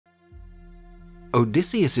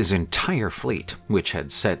Odysseus's entire fleet, which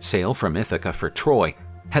had set sail from Ithaca for Troy,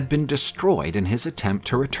 had been destroyed in his attempt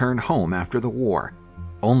to return home after the war.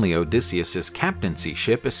 Only Odysseus's captaincy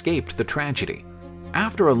ship escaped the tragedy.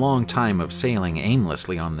 After a long time of sailing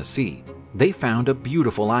aimlessly on the sea, they found a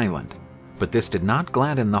beautiful island. But this did not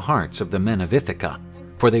gladden the hearts of the men of Ithaca,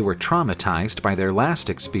 for they were traumatized by their last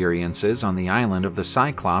experiences on the island of the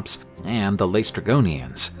Cyclops and the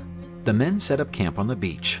Laestrygonians. The men set up camp on the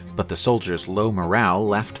beach, but the soldiers' low morale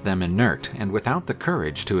left them inert and without the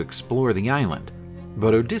courage to explore the island.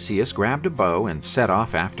 But Odysseus grabbed a bow and set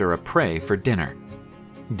off after a prey for dinner.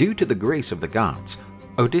 Due to the grace of the gods,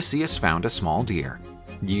 Odysseus found a small deer.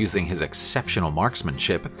 Using his exceptional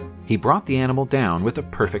marksmanship, he brought the animal down with a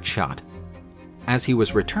perfect shot. As he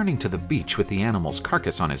was returning to the beach with the animal's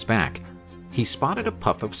carcass on his back, he spotted a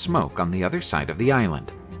puff of smoke on the other side of the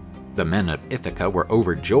island. The men of Ithaca were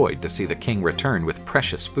overjoyed to see the king return with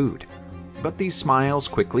precious food. But these smiles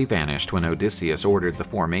quickly vanished when Odysseus ordered the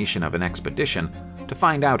formation of an expedition to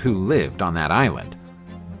find out who lived on that island.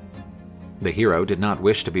 The hero did not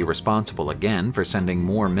wish to be responsible again for sending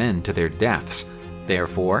more men to their deaths.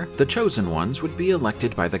 Therefore, the chosen ones would be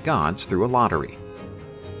elected by the gods through a lottery.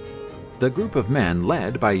 The group of men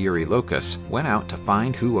led by Eurylochus went out to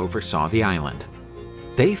find who oversaw the island.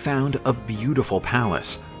 They found a beautiful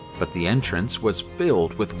palace, but the entrance was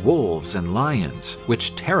filled with wolves and lions,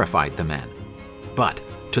 which terrified the men. But,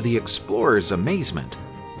 to the explorers' amazement,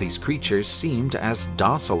 these creatures seemed as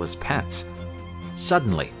docile as pets.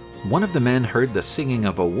 Suddenly, one of the men heard the singing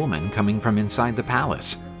of a woman coming from inside the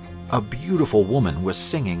palace. A beautiful woman was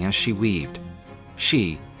singing as she weaved.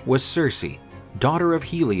 She was Circe, daughter of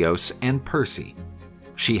Helios and Perse.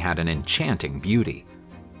 She had an enchanting beauty.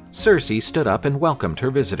 Circe stood up and welcomed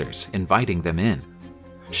her visitors, inviting them in.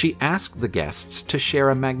 She asked the guests to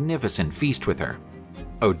share a magnificent feast with her.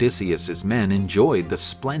 Odysseus's men enjoyed the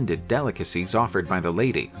splendid delicacies offered by the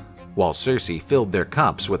lady, while Circe filled their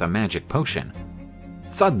cups with a magic potion.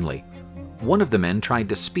 Suddenly, one of the men tried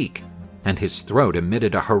to speak, and his throat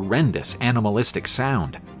emitted a horrendous animalistic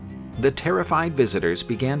sound. The terrified visitors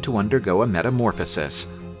began to undergo a metamorphosis.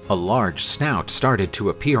 A large snout started to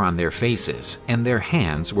appear on their faces, and their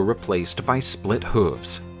hands were replaced by split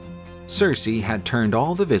hooves. Circe had turned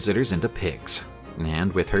all the visitors into pigs,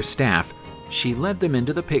 and with her staff, she led them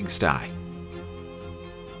into the pigsty.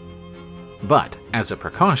 But, as a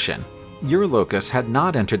precaution, Eurylochus had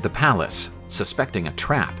not entered the palace, suspecting a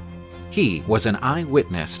trap. He was an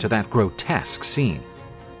eyewitness to that grotesque scene.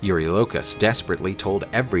 Eurylochus desperately told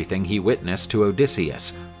everything he witnessed to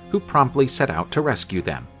Odysseus, who promptly set out to rescue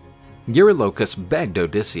them. Eurylochus begged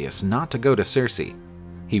Odysseus not to go to Circe.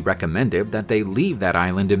 He recommended that they leave that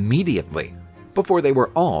island immediately, before they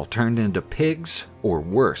were all turned into pigs or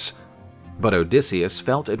worse. But Odysseus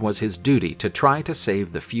felt it was his duty to try to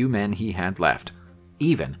save the few men he had left,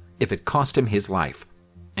 even if it cost him his life,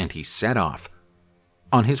 and he set off.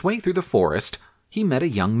 On his way through the forest, he met a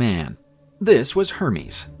young man. This was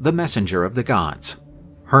Hermes, the messenger of the gods.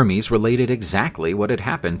 Hermes related exactly what had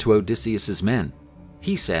happened to Odysseus's men.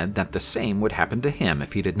 He said that the same would happen to him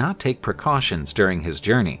if he did not take precautions during his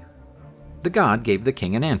journey. The god gave the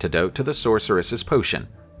king an antidote to the sorceress's potion.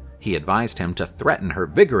 He advised him to threaten her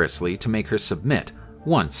vigorously to make her submit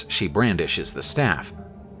once she brandishes the staff.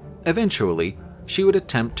 Eventually, she would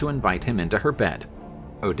attempt to invite him into her bed.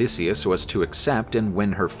 Odysseus was to accept and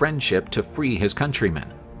win her friendship to free his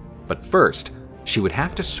countrymen. But first, she would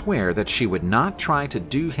have to swear that she would not try to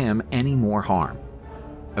do him any more harm.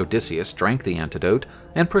 Odysseus drank the antidote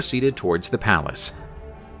and proceeded towards the palace.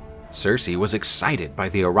 Circe was excited by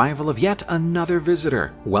the arrival of yet another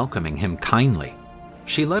visitor, welcoming him kindly.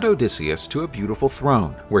 She led Odysseus to a beautiful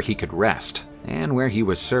throne where he could rest and where he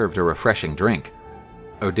was served a refreshing drink.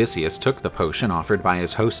 Odysseus took the potion offered by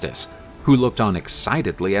his hostess, who looked on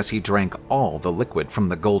excitedly as he drank all the liquid from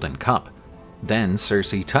the golden cup. Then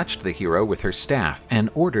Circe touched the hero with her staff and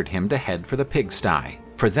ordered him to head for the pigsty,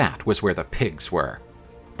 for that was where the pigs were.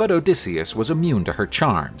 But Odysseus was immune to her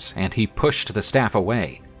charms, and he pushed the staff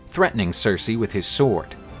away, threatening Circe with his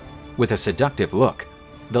sword. With a seductive look,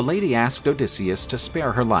 the lady asked Odysseus to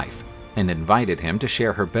spare her life and invited him to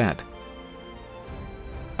share her bed.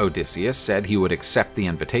 Odysseus said he would accept the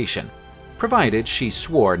invitation, provided she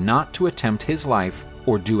swore not to attempt his life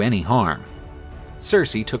or do any harm.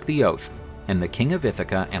 Circe took the oath, and the king of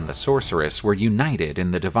Ithaca and the sorceress were united in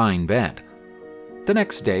the divine bed. The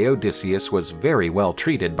next day, Odysseus was very well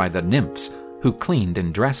treated by the nymphs, who cleaned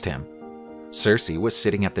and dressed him. Circe was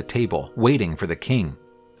sitting at the table, waiting for the king.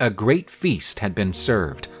 A great feast had been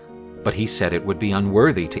served, but he said it would be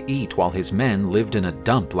unworthy to eat while his men lived in a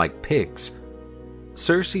dump like pigs.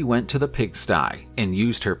 Circe went to the pigsty and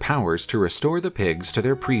used her powers to restore the pigs to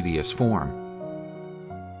their previous form.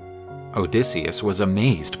 Odysseus was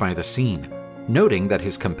amazed by the scene, noting that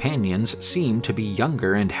his companions seemed to be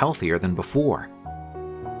younger and healthier than before.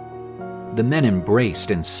 The men embraced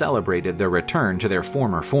and celebrated their return to their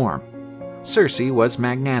former form. Circe was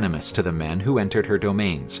magnanimous to the men who entered her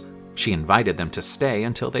domains. She invited them to stay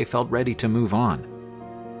until they felt ready to move on.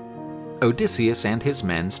 Odysseus and his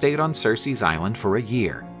men stayed on Circe's island for a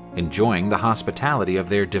year, enjoying the hospitality of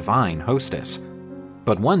their divine hostess.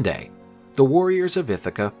 But one day, the warriors of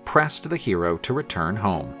Ithaca pressed the hero to return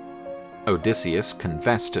home. Odysseus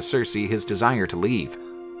confessed to Circe his desire to leave.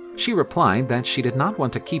 She replied that she did not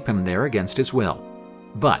want to keep him there against his will.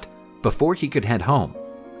 But before he could head home,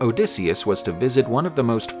 Odysseus was to visit one of the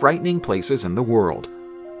most frightening places in the world.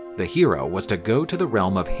 The hero was to go to the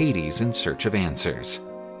realm of Hades in search of answers.